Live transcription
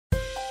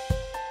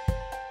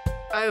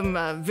I'm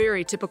a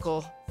very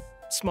typical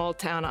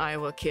small-town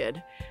Iowa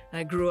kid.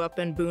 I grew up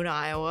in Boone,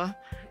 Iowa.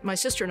 My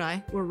sister and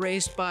I were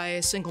raised by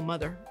a single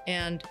mother,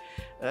 and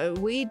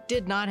we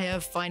did not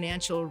have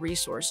financial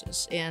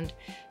resources. And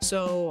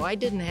so I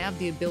didn't have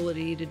the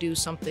ability to do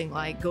something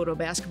like go to a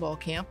basketball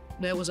camp.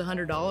 That was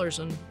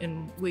 $100,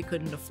 and we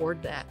couldn't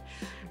afford that.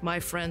 My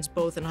friends,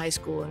 both in high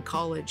school and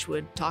college,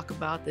 would talk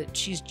about that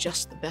she's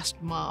just the best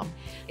mom.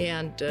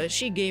 And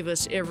she gave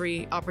us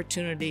every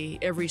opportunity,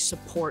 every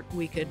support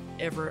we could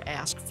ever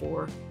ask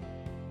for.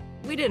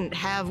 We didn't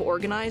have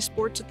organized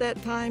sports at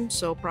that time,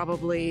 so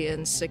probably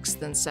in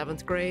 6th and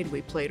 7th grade,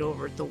 we played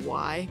over at the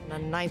Y.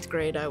 In 9th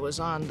grade, I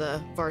was on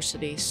the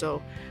varsity,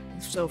 so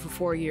for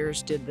 4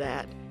 years did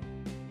that.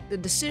 The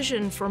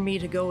decision for me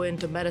to go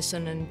into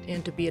medicine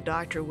and to be a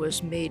doctor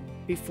was made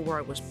before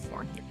I was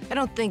born. I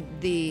don't think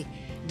the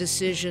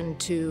decision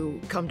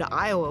to come to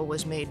Iowa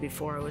was made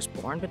before I was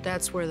born, but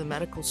that's where the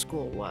medical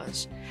school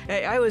was.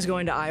 I was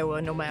going to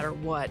Iowa no matter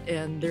what,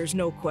 and there's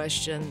no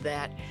question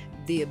that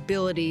the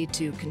ability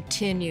to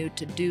continue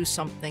to do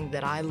something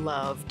that I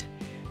loved,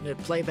 to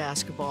play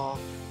basketball,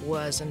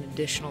 was an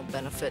additional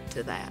benefit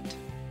to that.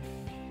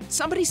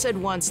 Somebody said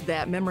once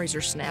that memories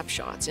are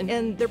snapshots,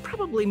 and they're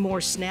probably more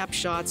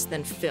snapshots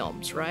than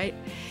films, right?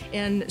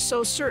 And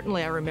so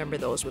certainly I remember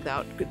those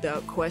without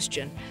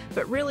question.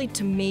 But really,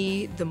 to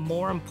me, the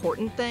more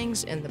important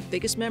things and the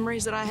biggest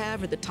memories that I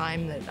have are the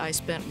time that I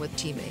spent with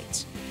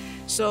teammates.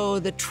 So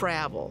the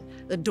travel,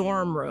 the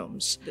dorm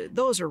rooms,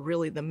 those are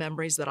really the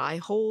memories that I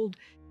hold.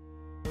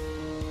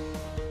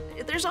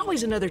 There's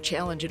always another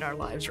challenge in our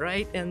lives,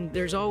 right? And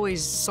there's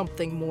always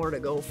something more to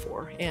go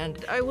for.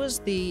 And I was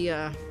the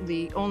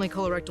only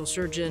colorectal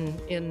surgeon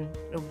in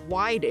a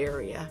wide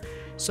area,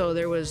 so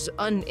there was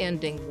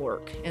unending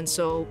work. And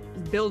so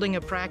building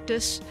a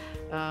practice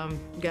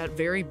got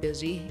very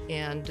busy,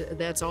 and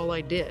that's all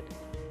I did.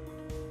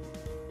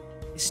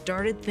 I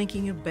started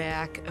thinking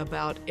back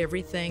about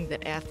everything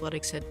that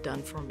athletics had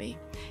done for me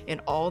and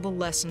all the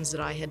lessons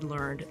that I had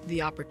learned,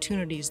 the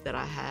opportunities that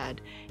I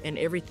had, and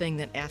everything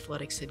that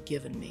athletics had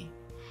given me.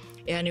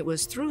 And it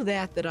was through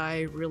that that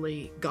I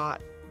really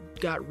got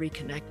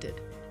reconnected.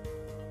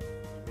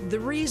 The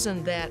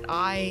reason that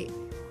I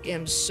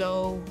am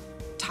so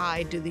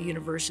tied to the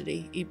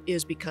university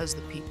is because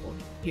of the people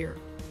here.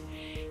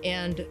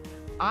 And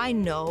I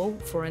know,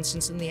 for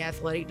instance, in the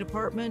athletic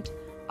department,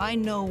 I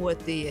know what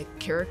the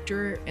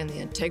character and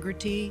the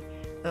integrity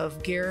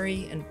of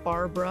Gary and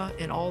Barbara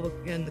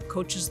and the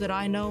coaches that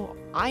I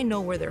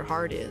know where their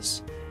heart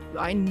is.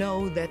 I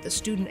know that the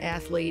student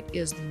athlete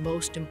is the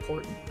most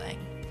important thing.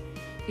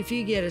 If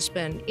you get to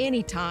spend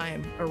any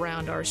time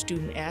around our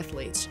student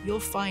athletes, you'll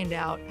find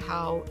out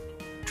how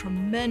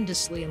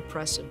tremendously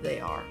impressive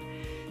they are.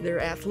 Their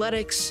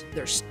athletics,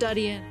 their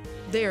studying,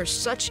 they are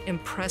such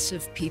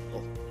impressive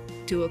people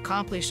to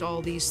accomplish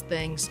all these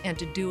things and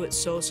to do it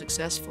so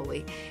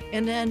successfully.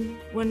 And then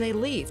when they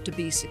leave, to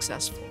be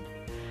successful.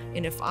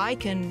 And if I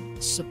can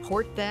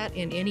support that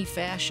in any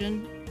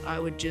fashion, I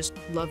would just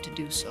love to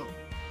do so.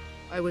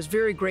 I was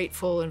very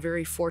grateful and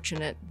very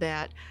fortunate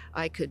that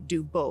I could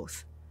do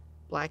both.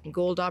 Black and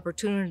Gold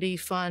Opportunity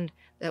Fund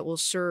that will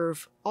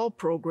serve all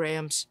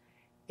programs,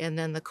 and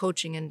then the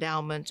coaching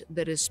endowment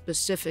that is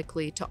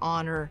specifically to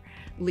honor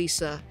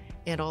Lisa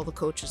and all the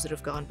coaches that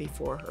have gone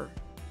before her.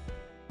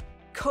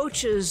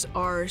 Coaches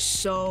are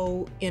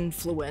so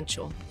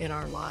influential in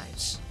our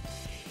lives.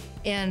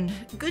 And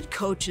good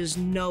coaches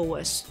know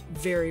us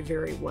very,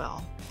 very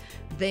well.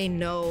 They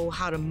know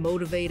how to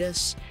motivate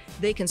us.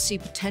 They can see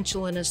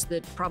potential in us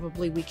that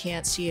probably we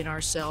can't see in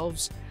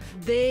ourselves.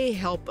 They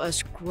help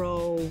us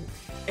grow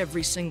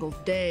every single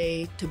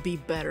day to be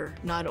better,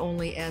 not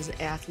only as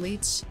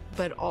athletes,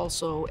 but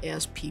also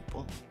as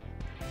people.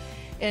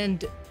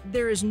 And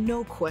there is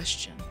no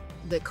question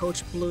that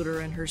Coach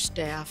Bluter and her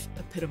staff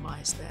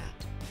epitomize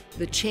that.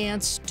 The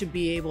chance to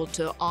be able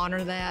to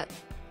honor that,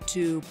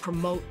 to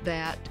promote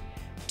that,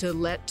 to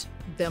let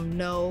them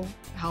know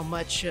how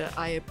much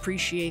I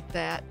appreciate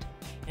that,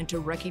 and to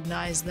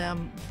recognize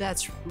them,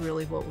 that's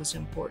really what was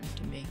important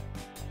to me.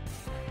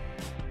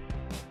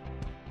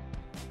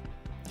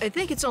 I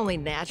think it's only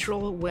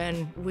natural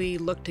when we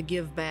look to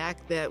give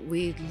back that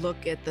we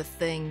look at the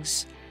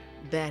things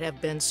that have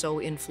been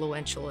so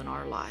influential in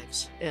our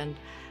lives. And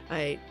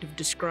I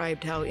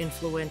described how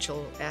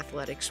influential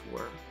athletics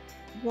were.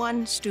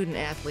 One student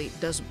athlete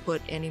doesn't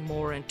put any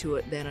more into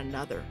it than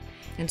another.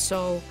 And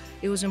so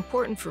it was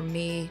important for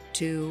me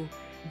to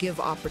give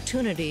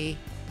opportunity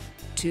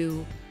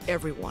to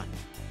everyone.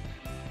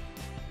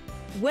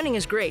 Winning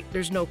is great,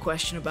 there's no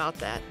question about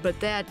that, but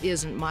that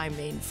isn't my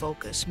main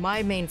focus.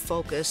 My main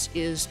focus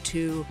is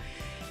to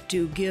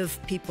give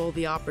people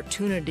the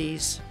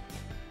opportunities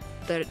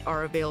that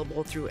are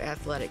available through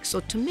athletics.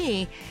 So to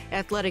me,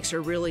 athletics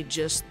are really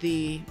just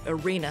the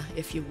arena,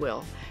 if you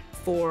will,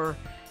 for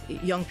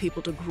young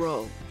people to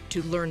grow,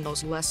 to learn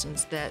those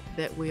lessons that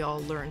we all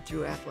learn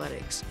through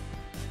athletics.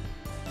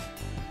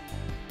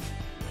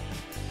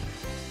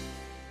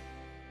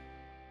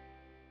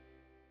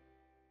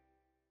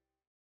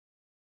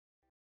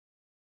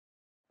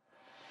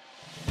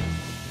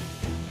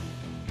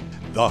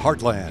 The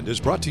Heartland is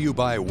brought to you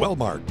by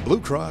Wellmark,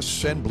 Blue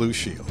Cross and Blue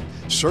Shield,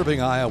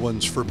 serving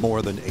Iowans for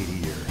more than 80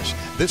 years.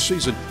 This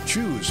season,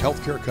 choose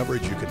healthcare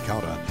coverage you can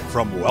count on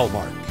from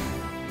Wellmark.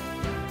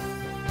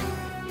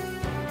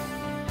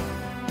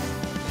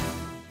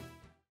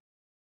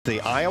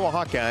 The Iowa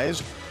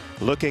Hawkeyes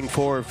looking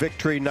for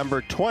victory number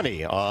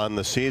 20 on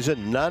the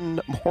season. None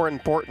more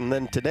important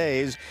than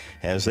today's,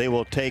 as they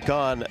will take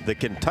on the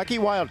Kentucky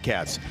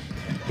Wildcats.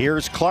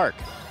 Here's Clark.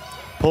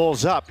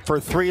 Pulls up for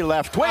three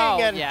left wing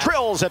and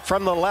drills it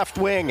from the left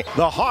wing.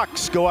 The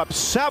Hawks go up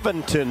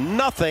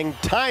 7-0.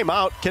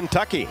 Timeout,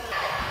 Kentucky.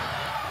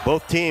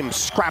 Both teams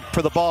scrap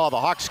for the ball. The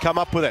Hawks come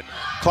up with it.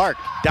 Clark,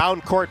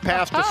 down court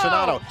pass to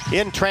Sonano.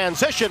 In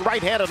transition,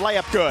 right-handed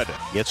layup good.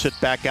 Gets it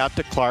back out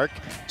to Clark.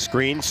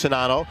 Screen,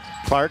 Sonano.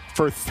 Clark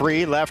for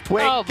three, left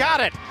wing. Got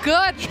it.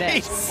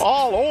 Goodness. Jeez,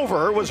 all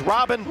over was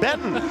Robin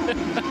Benton.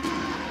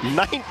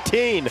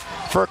 19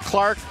 for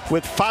Clark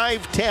with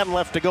 5:10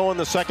 left to go in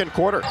the second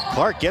quarter.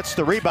 Clark gets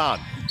the rebound.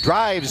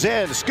 Drives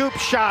in. Scoop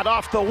shot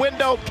off the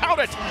window.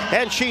 Count it.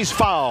 And she's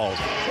fouled.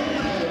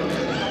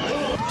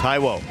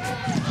 Taiwo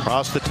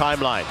across the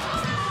timeline.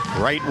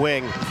 Right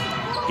wing.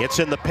 Gets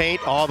in the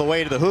paint all the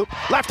way to the hoop.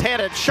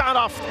 Left-handed shot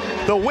off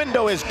the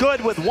window is good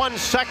with 1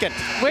 second.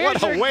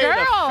 Where's what a way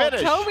to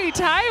finish. Toby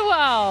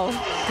Taiwo.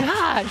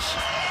 Gosh.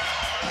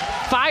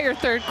 Fire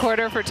third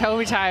quarter for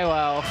Toby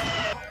Taiwo.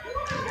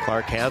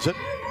 Clark has it.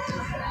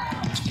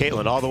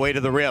 Caitlin all the way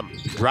to the rim.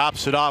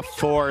 Drops it off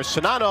for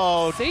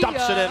Sonano.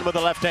 Dumps it in with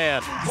the left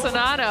hand.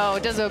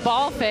 Sonano does a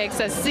ball fake,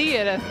 says see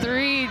it, and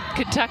three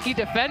Kentucky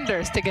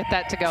defenders to get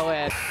that to go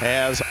in.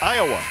 As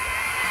Iowa,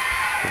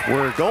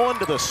 we're going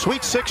to the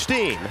Sweet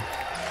 16.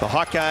 The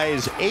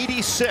Hawkeyes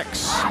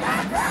 86,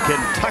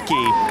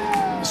 Kentucky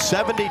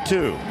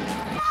 72.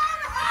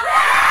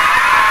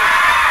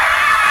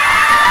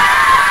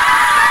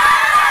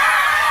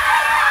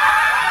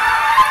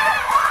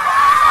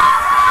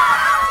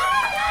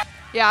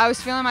 Yeah, I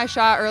was feeling my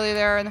shot early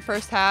there in the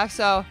first half,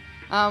 so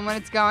when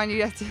it's going,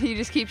 you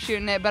just keep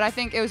shooting it. But I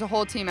think it was a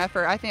whole team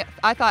effort.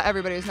 I thought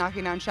everybody was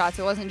knocking down shots.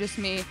 It wasn't just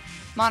me.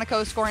 Monaco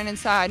was scoring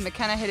inside.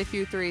 McKenna hit a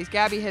few threes.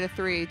 Gabby hit a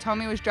three.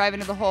 Tommy was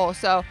driving to the hole.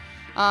 So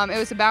it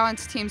was a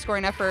balanced team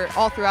scoring effort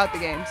all throughout the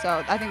game.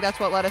 So I think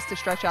that's what led us to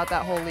stretch out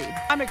that whole lead.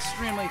 I'm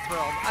extremely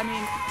thrilled. I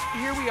mean,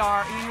 here we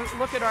are. You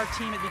look at our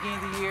team at the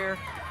beginning of the year.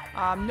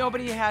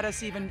 Nobody had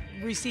us even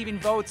receiving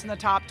votes in the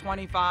top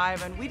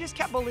 25, and we just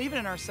kept believing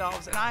in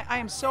ourselves. And I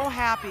am so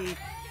happy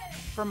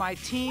for my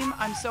team.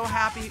 I'm so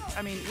happy.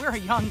 I mean, we're a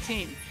young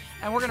team,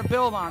 and we're going to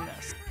build on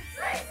this.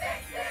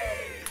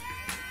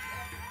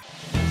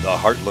 The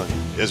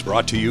Heartland is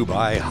brought to you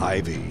by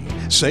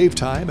Hy-Vee. Save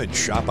time and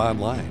shop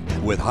online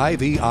with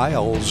Hy-Vee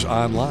Aisles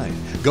Online.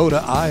 Go to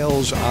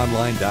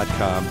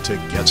aislesonline.com to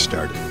get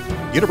started.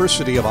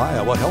 University of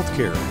Iowa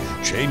Healthcare,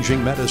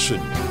 changing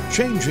medicine,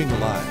 changing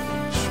lives.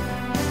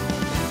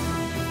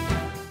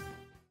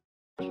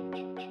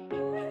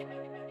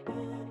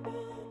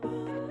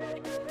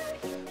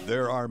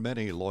 There are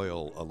many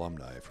loyal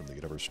alumni from the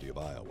University of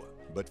Iowa,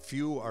 but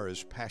few are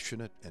as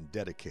passionate and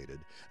dedicated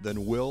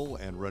than Will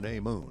and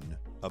Renee Moon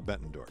of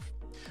Bettendorf.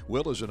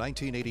 Will is a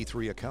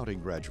 1983 accounting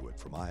graduate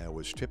from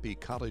Iowa's Tippie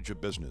College of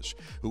Business,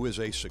 who is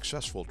a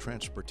successful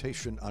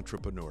transportation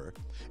entrepreneur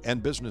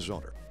and business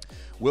owner.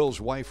 Will's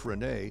wife,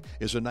 Renee,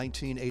 is a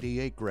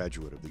 1988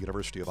 graduate of the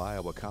University of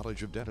Iowa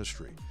College of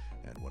Dentistry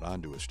and went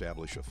on to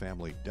establish a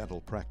family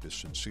dental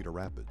practice in Cedar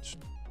Rapids.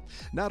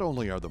 Not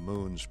only are the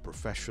Moons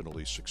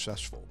professionally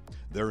successful,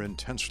 they're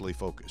intensely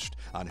focused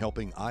on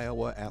helping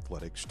Iowa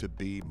athletics to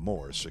be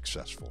more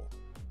successful.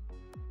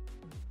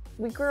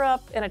 We grew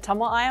up in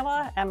Ottumwa,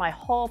 Iowa, and my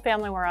whole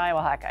family were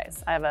Iowa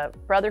Hawkeyes. I have a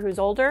brother who's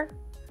older,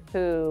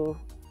 who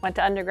went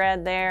to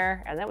undergrad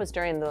there, and that was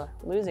during the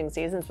losing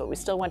seasons, but we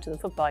still went to the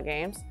football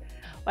games.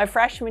 My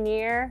freshman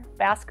year,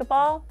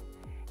 basketball,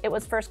 it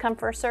was first come,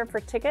 first serve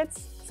for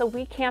tickets, so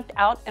we camped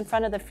out in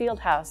front of the field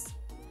house.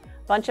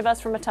 A bunch of us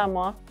from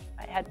Ottumwa.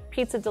 I had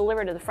pizza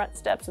delivered to the front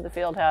steps of the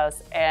field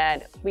house,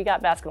 and we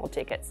got basketball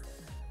tickets.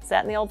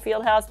 Sat in the old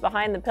field house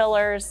behind the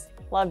pillars,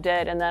 loved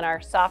it, and then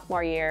our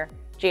sophomore year,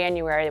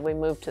 January, we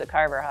moved to the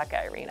Carver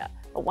Hawkeye Arena.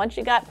 But once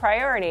you got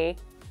priority,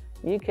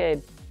 you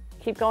could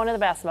keep going to the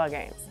basketball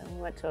games. And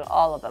we went to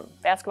all of them,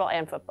 basketball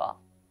and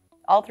football,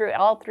 all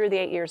through the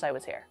 8 years I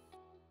was here.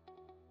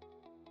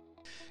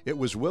 It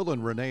was Will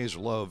and Renee's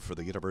love for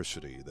the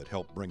university that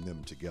helped bring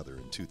them together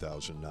in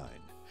 2009.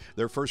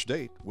 Their first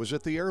date was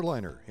at the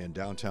Airliner in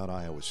downtown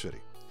Iowa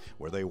City,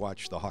 where they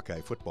watched the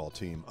Hawkeye football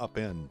team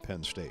upend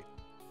Penn State.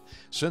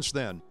 Since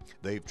then,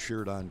 they've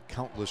cheered on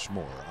countless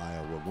more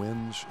Iowa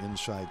wins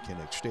inside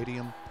Kinnick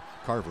Stadium,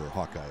 Carver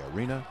Hawkeye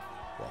Arena,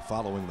 while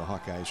following the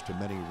Hawkeyes to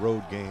many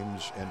road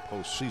games and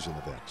postseason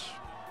events.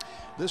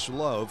 This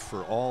love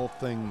for all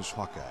things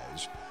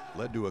Hawkeyes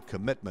led to a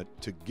commitment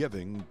to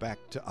giving back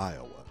to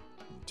Iowa.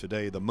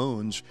 Today, the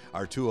Moons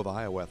are two of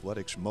Iowa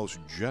athletics' most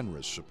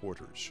generous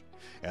supporters,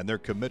 and they're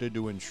committed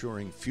to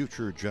ensuring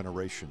future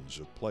generations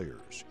of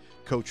players,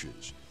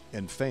 coaches,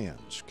 and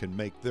fans can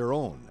make their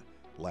own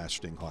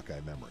lasting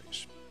Hawkeye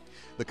memories.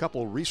 The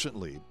couple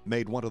recently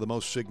made one of the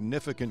most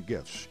significant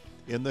gifts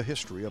in the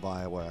history of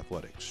Iowa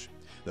athletics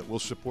that will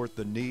support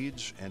the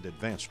needs and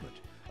advancement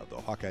of the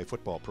Hawkeye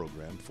football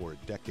program for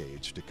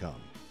decades to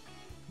come.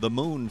 The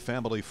Moon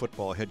Family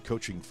Football Head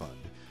Coaching Fund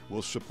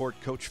will support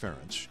Coach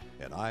Ferentz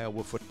and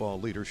Iowa football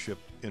leadership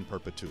in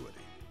perpetuity.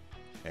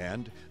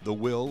 And the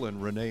Will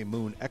and Renee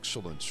Moon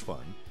Excellence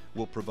Fund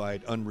will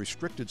provide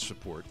unrestricted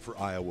support for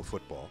Iowa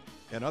football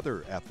and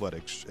other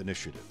athletics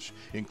initiatives,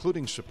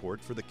 including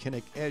support for the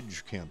Kinnick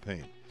Edge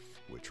campaign,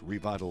 which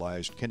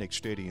revitalized Kinnick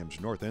Stadium's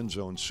north end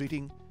zone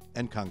seating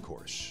and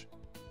concourse.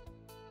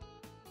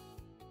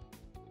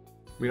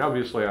 I mean,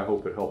 obviously, I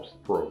hope it helps the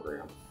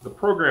program. The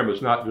program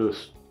is not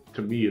just,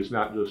 to me, is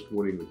not just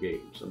winning the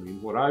games. I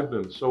mean, what I've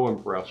been so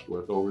impressed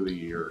with over the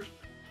years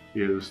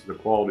is the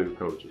quality of the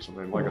coaches. I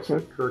mean, like I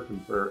said, Kirk and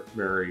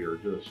Mary are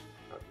just,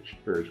 she's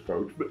Perry's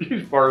coach, but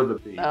she's part of the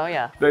team. Oh,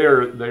 yeah. They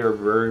are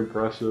very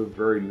impressive,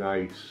 very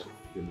nice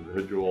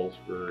individuals,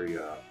 very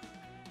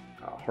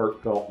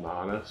heartfelt and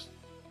honest.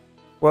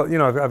 Well, you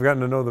know, I've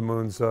gotten to know the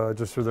Moons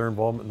just through their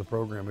involvement in the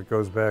program. It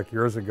goes back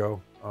years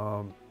ago.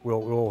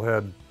 Will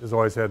has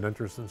always had an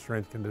interest in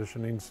strength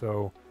conditioning,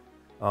 so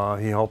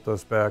he helped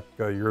us back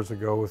years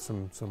ago with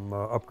some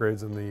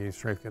upgrades in the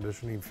strength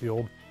conditioning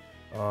field.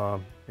 You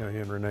know, he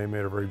and Renee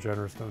made a very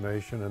generous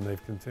donation, and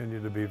they've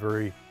continued to be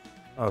very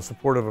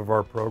supportive of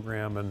our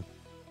program. And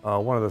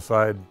one of the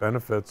side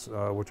benefits,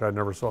 which I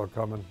never saw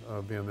coming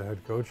being the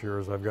head coach here,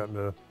 is I've gotten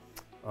to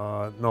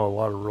know a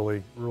lot of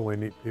really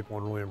neat people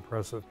and really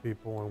impressive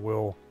people, and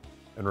Will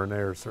and Renee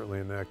are certainly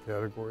in that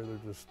category.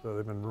 They're just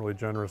they've been really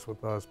generous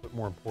with us, but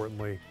more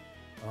importantly,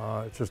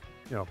 it's just,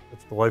 you know,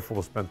 it's delightful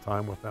to spend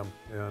time with them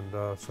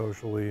and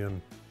socially,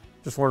 and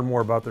just learn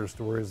more about their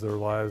stories, their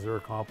lives, their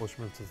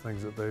accomplishments, the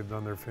things that they've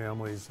done, their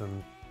families.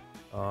 And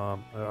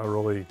I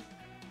really,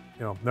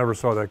 you know, never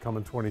saw that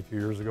coming 22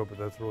 years ago, but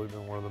that's really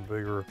been one of the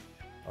bigger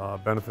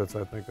benefits,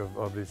 I think,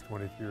 of these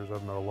 22 years.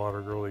 I've met a lot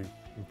of really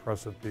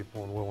impressive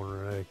people, and Will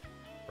and Renee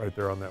right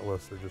there on that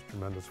list. They're just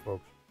tremendous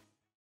folks.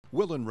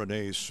 Will and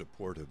Renee's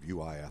support of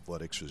UI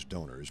Athletics as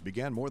donors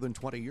began more than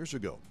 20 years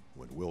ago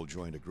when Will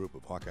joined a group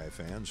of Hawkeye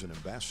fans and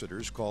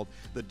ambassadors called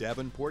the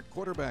Davenport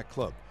Quarterback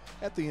Club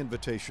at the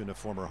invitation of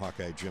former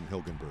Hawkeye Jim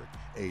Hilgenberg,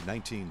 a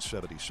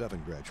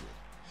 1977 graduate.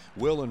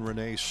 Will and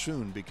Renee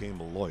soon became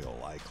loyal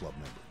iClub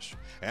members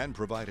and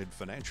provided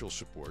financial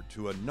support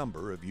to a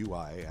number of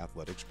UI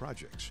athletics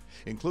projects,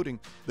 including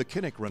the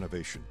Kinnick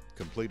renovation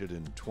completed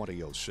in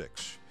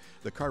 2006,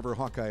 the Carver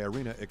Hawkeye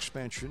Arena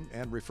expansion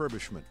and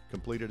refurbishment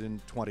completed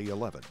in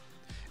 2011,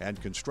 and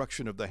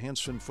construction of the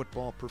Hanson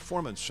Football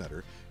Performance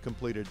Center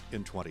completed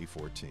in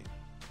 2014.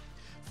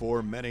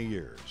 For many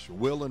years,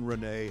 Will and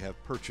Renee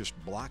have purchased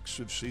blocks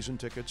of season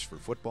tickets for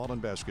football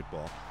and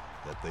basketball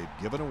that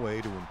they've given away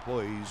to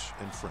employees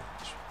and friends.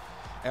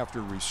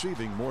 After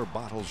receiving more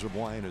bottles of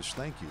wine as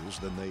thank yous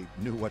than they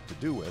knew what to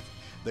do with,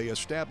 they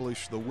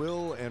established the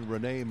Will and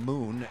Renee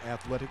Moon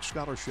Athletic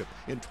Scholarship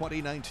in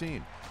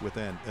 2019 with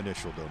an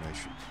initial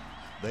donation.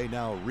 They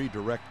now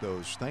redirect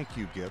those thank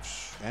you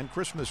gifts and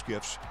Christmas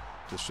gifts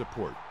to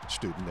support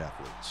student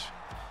athletes.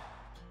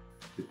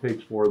 It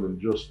takes more than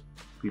just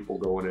people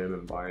going in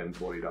and buying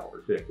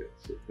 $20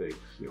 tickets. It takes,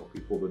 you know,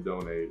 people to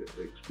donate. It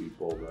takes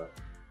people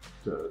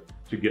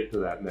to get to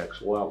that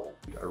next level.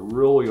 I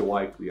really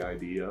like the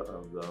idea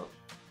of the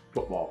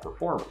Football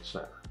Performance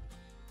Center,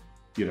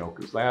 you know,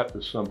 because that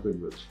is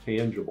something that's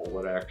tangible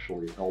that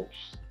actually helps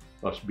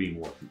us be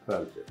more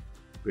competitive.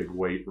 Big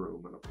weight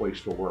room and a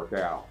place to work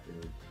out.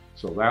 And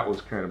so that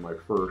was kind of our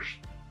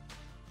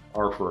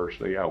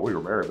first, yeah, we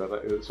were married,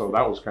 but so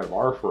that was kind of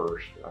our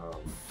first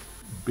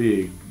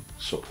big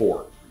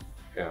support,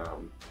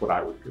 what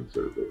I would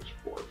consider big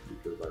support,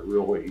 because I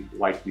really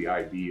like the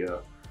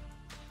idea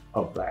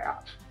of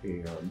that.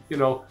 And, you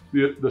know,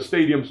 the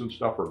stadiums and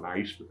stuff are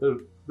nice, but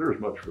there's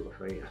much for the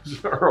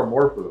fans, or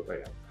more for the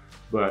fans.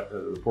 But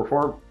the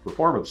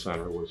Performance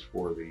Center was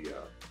for the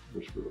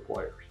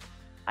players.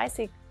 I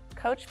see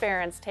Coach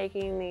Ferentz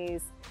taking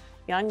these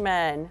young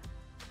men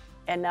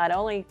and not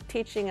only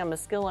teaching them a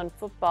skill in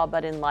football,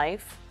 but in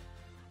life.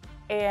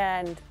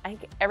 And I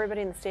think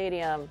everybody in the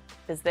stadium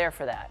is there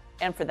for that,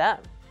 and for them.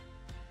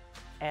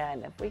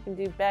 And if we can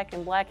do Back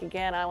in Black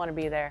again, I want to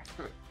be there.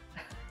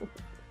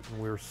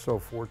 We're so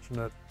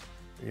fortunate.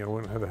 You know,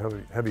 we don't have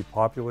a heavy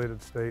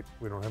populated state.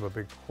 We don't have a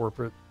big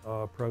corporate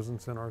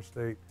presence in our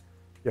state.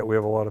 Yet we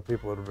have a lot of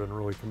people that have been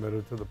really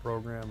committed to the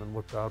program and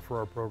looked out for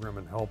our program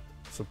and helped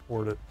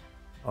support it,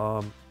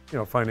 you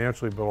know,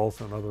 financially, but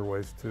also in other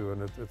ways too.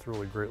 And it's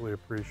really greatly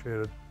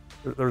appreciated.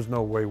 There's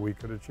no way we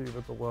could achieve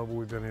at the level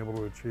we've been able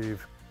to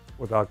achieve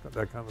without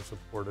that kind of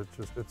support.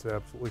 It's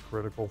absolutely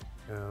critical.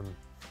 And,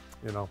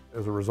 you know,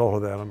 as a result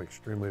of that, I'm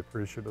extremely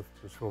appreciative.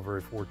 Just feel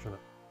very fortunate.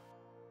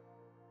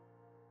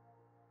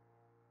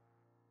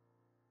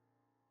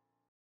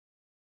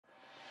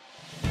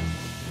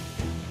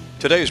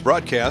 Today's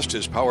broadcast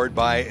is powered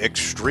by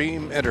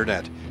Extreme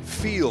Internet.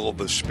 Feel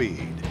the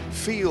speed,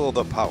 feel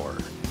the power,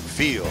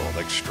 feel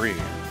extreme.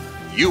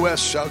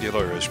 U.S.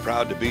 Cellular is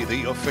proud to be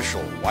the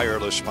official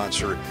wireless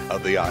sponsor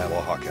of the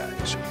Iowa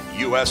Hawkeyes.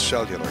 U.S.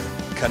 Cellular,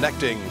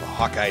 connecting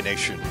Hawkeye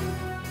Nation.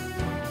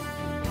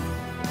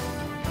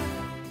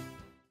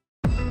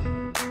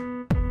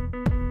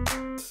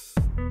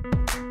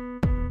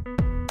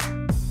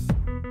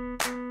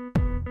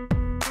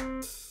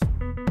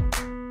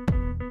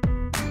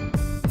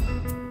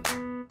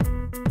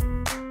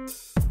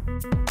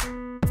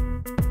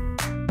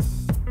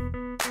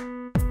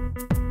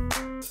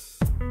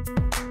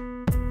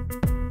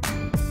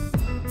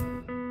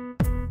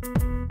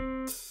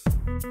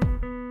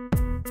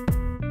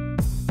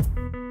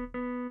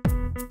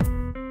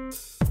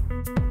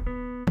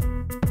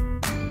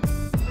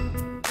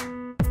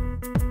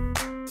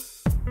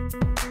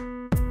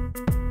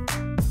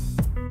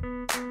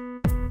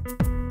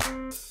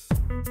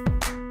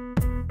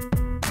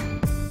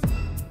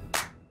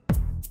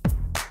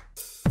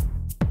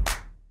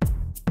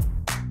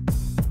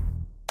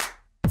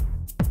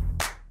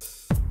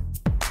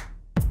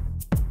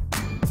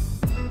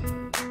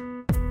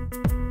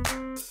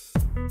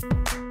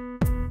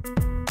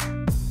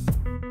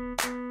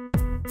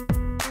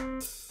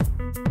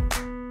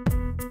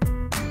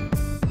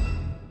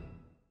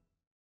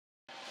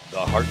 The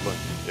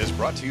Heartland is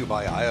brought to you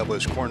by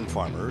Iowa's corn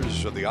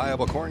farmers of the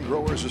Iowa Corn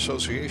Growers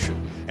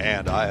Association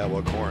and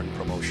Iowa Corn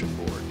Promotion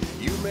Board.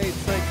 You may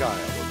think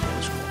Iowa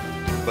grows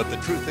corn, but the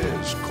truth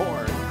is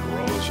corn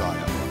grows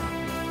Iowa.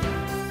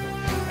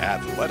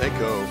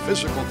 Athletico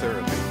Physical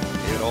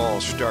Therapy. It all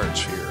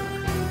starts here.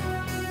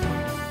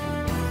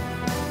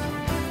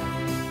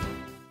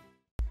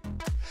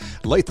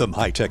 Latham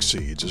High-Tech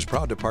Seeds is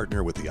proud to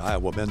partner with the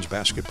Iowa men's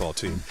basketball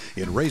team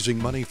in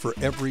raising money for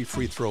every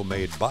free throw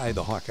made by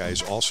the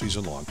Hawkeyes all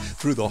season long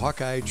through the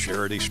Hawkeye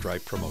Charity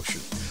Stripe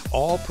promotion.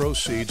 All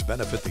proceeds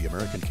benefit the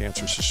American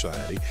Cancer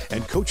Society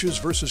and Coaches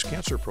vs.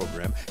 Cancer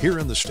program here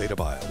in the state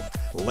of Iowa.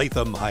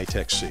 Latham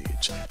High-Tech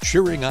Seeds,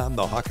 cheering on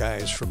the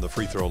Hawkeyes from the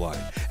free throw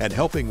line and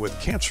helping with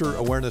cancer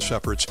awareness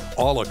efforts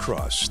all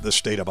across the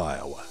state of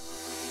Iowa.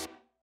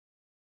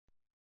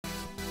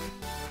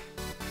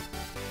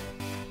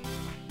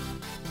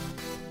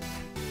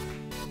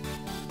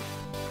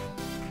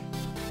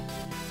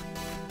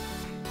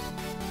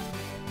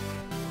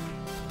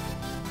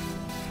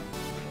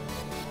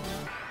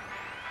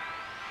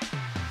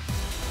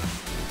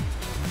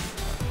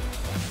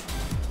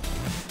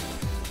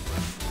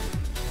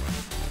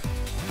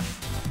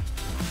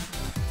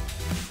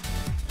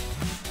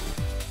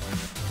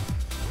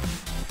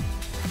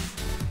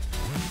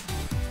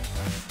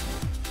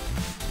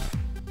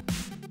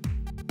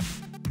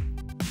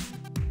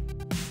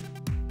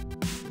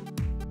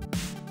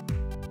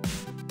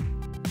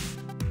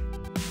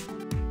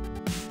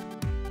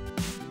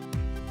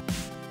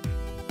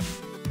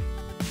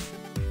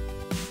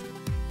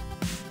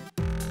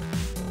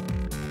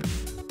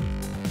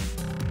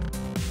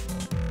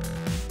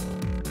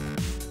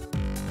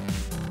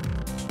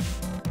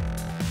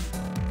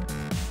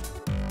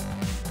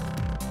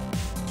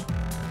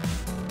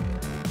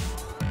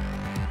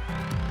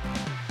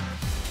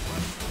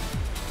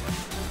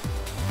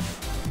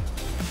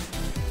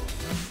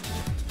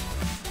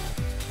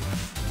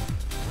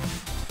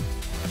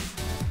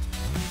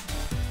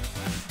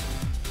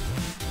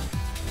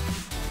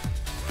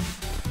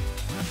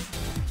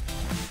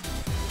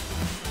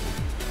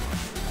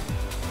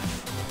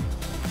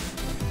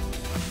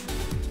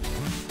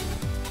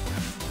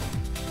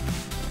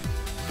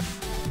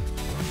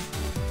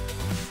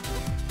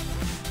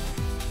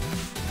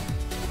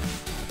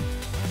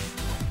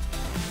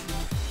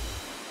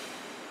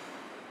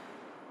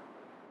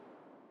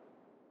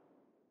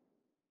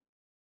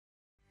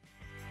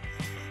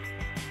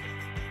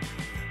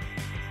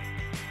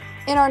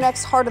 In our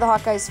next Heart of the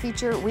Hawkeyes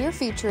feature, we're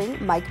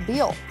featuring Mike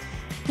Beal.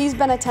 He's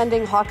been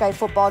attending Hawkeye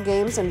football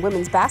games and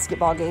women's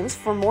basketball games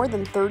for more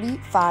than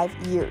 35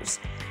 years.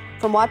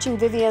 From watching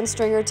Vivian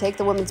Stringer take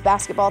the women's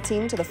basketball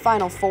team to the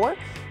Final Four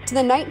to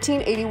the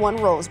 1981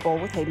 Rose Bowl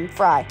with Hayden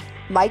Fry,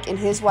 Mike and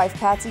his wife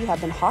Patsy have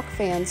been Hawk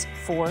fans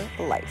for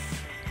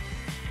life.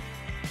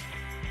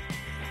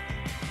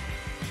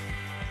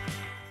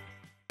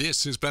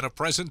 This has been a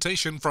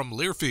presentation from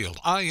Learfield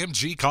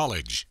IMG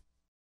College.